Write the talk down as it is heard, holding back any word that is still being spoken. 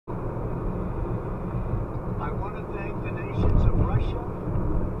I want to thank the nations of Russia,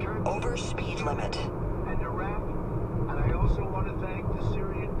 Turkey, Over speed limit. and Iraq, and I also want to thank the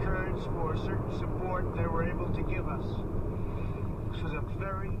Syrian Kurds for certain support they were able to give us. This was a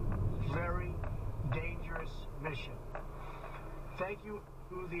very, very dangerous mission. Thank you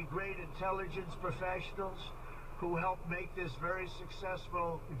to the great intelligence professionals who helped make this very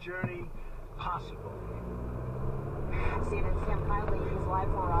successful journey possible. CNN Sam Kiley is live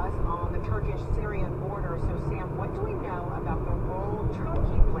for us on the Turkish-Syrian border. So, Sam, what do we know about the role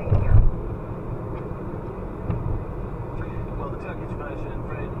Turkey played here? Well, the Turkish version,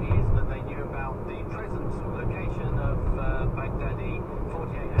 Fred, is that they knew about the presence or location of Baghdadi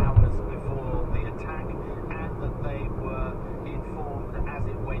 48 hours before the attack, and that they were informed as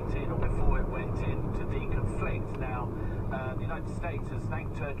it went in or before it went into the conflict. Now, the United States has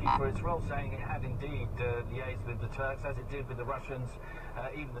thanked Turkey for its role, saying it had indeed liaised with the Turks, as it did with the Russians,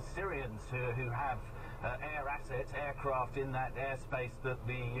 even the Syrians who have air assets, aircraft in that airspace that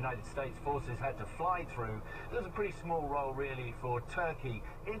the United States forces had to fly through. It was a pretty small role, really, for Turkey.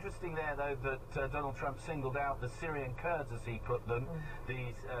 Interesting there, though, that Donald Trump singled out the Syrian Kurds, as he put them,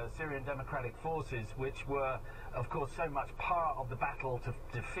 the Syrian Democratic Forces, which were, of course, so much part of the battle to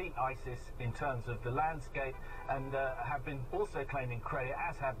defeat ISIS in terms of the landscape, and have been also claiming credit,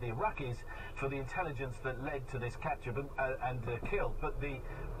 as have the Iraqis, for the intelligence that led to this capture and kill. But the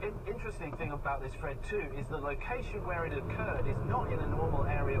interesting thing about this, Fred, too, is the location where it occurred is not in a normal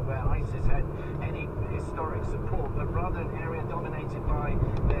area where ISIS had any historic support, but rather an area dominated by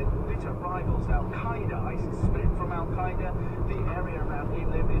their bitter rivals, Al-Qaeda. ISIS split from Al-Qaeda. The area around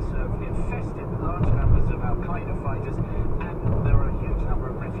Idlib is infested with large numbers of Al-Qaeda fighters, and there are a huge number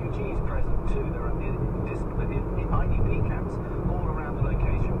of refugees present, too. There are IDP camps all around the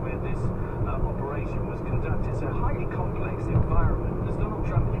location where this operation was conducted. It's a highly complex environment. As Donald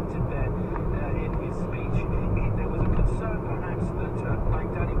Trump hinted there in his speech, there was a concern perhaps that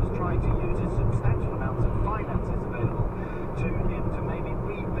Baghdadi was trying to use his substantial amounts of finances available to him to maybe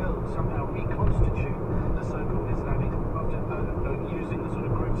rebuild, somehow reconstitute the so-called Islamic using the sort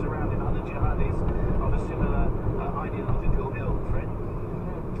of groups around him, other jihadis of a similar ideological ilk, Fred.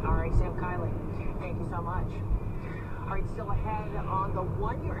 All right, Sam Kiley, thank you so much. All right, still ahead on the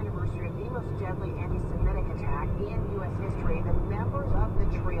one-year anniversary of the most deadly anti-Semitic attack in U.S. history, the members of the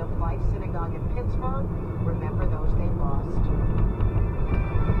Tree of Life Synagogue in Pittsburgh remember those they lost.